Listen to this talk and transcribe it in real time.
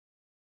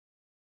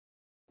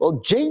Well,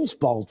 James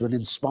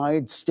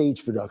Baldwin-inspired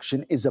stage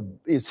production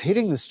is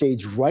hitting the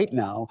stage right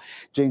now.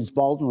 James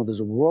Baldwin is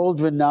a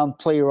world-renowned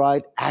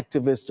playwright,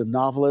 activist, and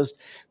novelist.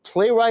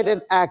 Playwright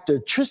and actor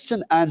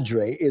Tristan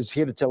Andre is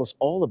here to tell us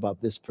all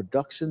about this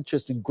production.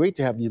 Tristan, great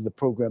to have you in the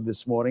program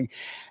this morning.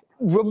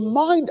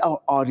 Remind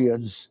our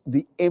audience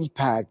the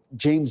impact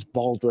James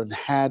Baldwin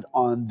had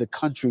on the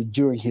country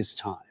during his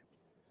time.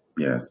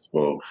 Yes,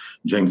 well,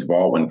 James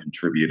Baldwin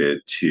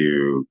contributed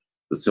to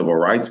the civil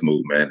rights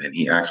movement, and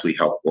he actually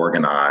helped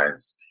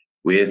organize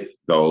with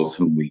those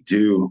whom we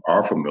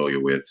are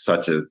familiar with,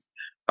 such as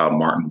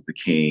Martin Luther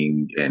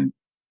King, and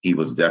he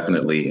was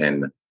definitely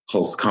in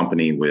close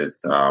company with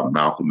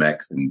Malcolm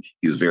X, and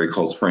he was very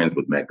close friends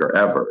with Medgar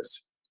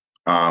Evers.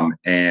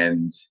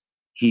 And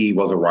he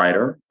was a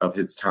writer of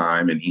his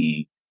time, and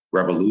he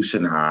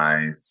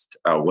revolutionized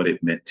what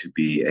it meant to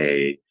be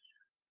a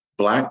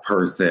Black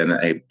person,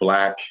 a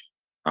Black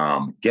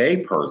gay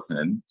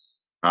person,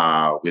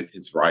 with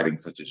his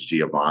writings such as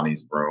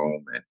Giovanni's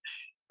Room and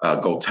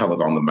Go Tell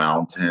It on the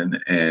Mountain.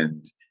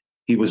 And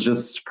he was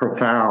just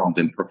profound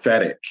and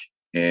prophetic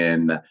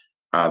in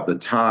the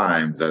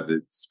times as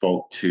it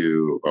spoke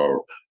to,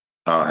 or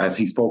as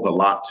he spoke a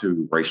lot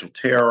to racial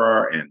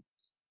terror. And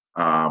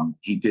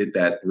he did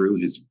that through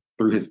his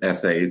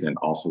essays and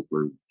also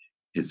through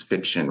his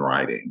fiction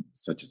writing,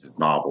 such as his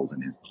novels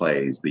and his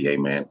plays, The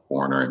Amen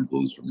Corner and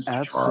Blues for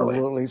Mr. Charlie.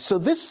 Absolutely. So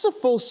this is a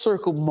full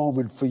circle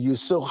moment for you.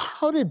 So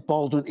how did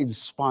Baldwin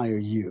inspire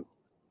you?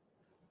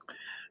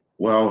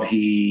 Well,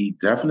 he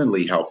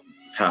definitely helped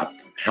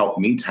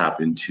me tap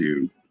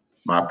into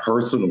my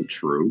personal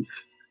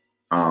truth.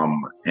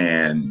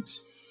 And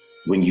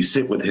when you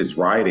sit with his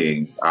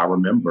writings, I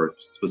remember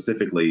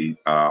specifically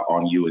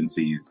on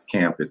UNC's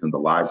campus in the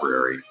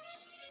library,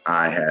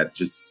 I had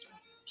just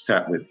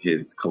sat with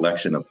his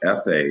collection of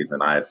essays,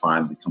 and I had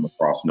finally come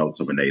across Notes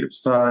of a Native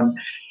Son.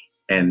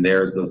 And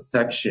there's the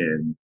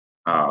section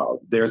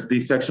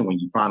when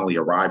you finally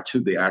arrive to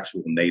the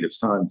actual Native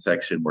Son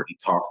section where he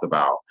talks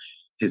about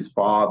his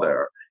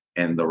father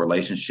and the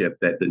relationship,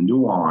 the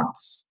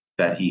nuance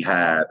that he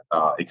had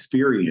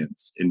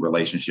experienced in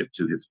relationship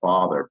to his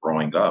father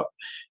growing up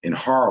in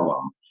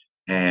Harlem.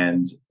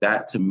 And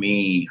that to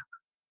me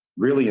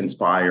really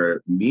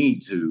inspired me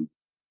to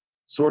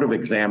sort of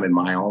examine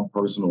my own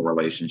personal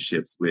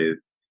relationships with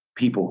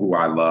people who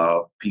I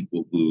love,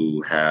 people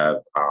who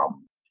have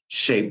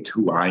shaped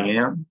who I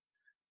am,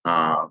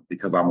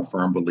 because I'm a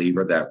firm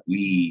believer that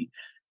we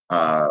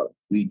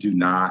do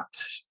not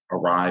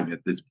arrive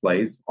at this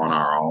place on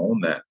our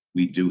own, that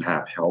we do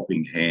have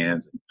helping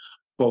hands and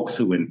folks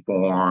who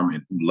inform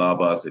and who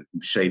love us and who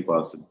shape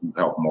us and who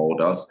help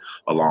mold us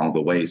along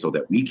the way so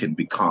that we can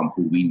become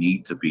who we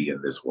need to be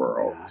in this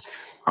world. Yeah.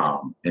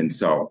 And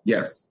so,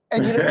 yes.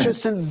 And you know,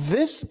 Tristan,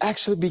 this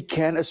actually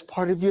began as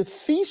part of your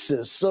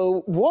thesis.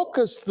 So walk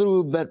us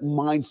through that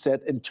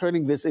mindset and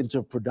turning this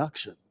into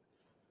production.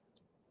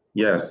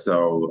 Yes.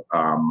 So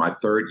my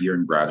third year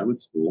in graduate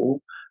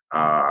school,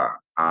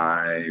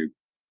 I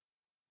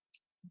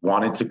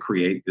wanted to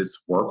create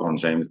this work on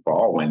James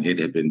Baldwin. It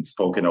had been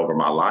spoken over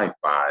my life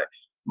by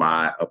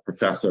a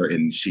professor,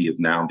 and she is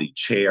now the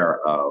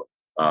chair of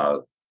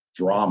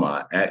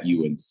drama at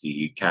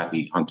UNC,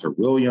 Kathy Hunter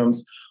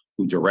Williams,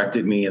 who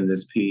directed me in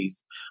this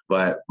piece.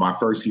 But my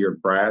first year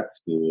of grad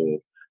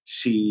school,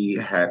 we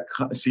had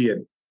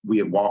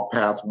walked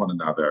past one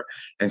another,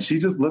 and she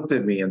just looked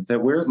at me and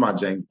said, "Where's my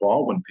James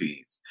Baldwin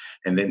piece?"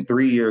 And then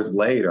 3 years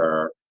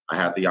later, I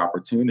had the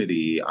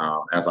opportunity,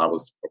 as I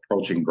was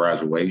approaching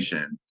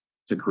graduation,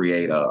 to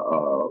create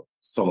a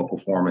solo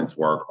performance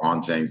work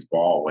on James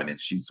Baldwin.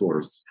 And she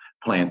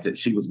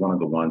she was one of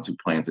the ones who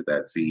planted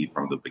that seed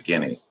from the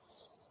beginning.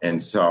 And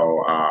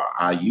so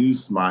I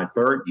used my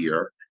third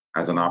year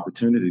as an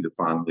opportunity to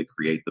finally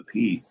create the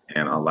piece.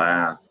 And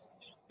alas,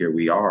 here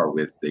we are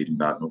with They Do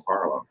Not Know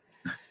Harlem.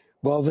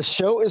 Well, the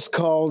show is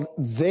called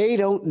They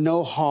Don't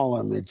Know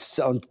Harlem. It's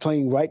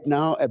playing right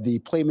now at the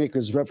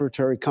Playmakers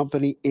Repertory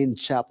Company in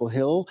Chapel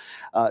Hill.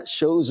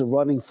 Shows are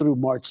running through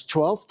March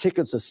 12th.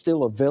 Tickets are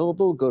still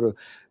available. Go to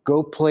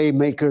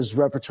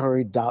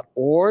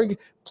goplaymakersrepertory.org,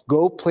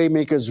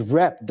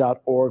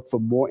 goplaymakersrep.org for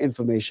more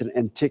information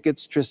and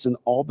tickets. Tristan,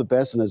 all the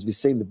best. And as we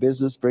say in the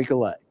business, break a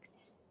leg.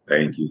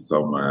 Thank you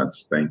so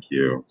much. Thank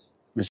you.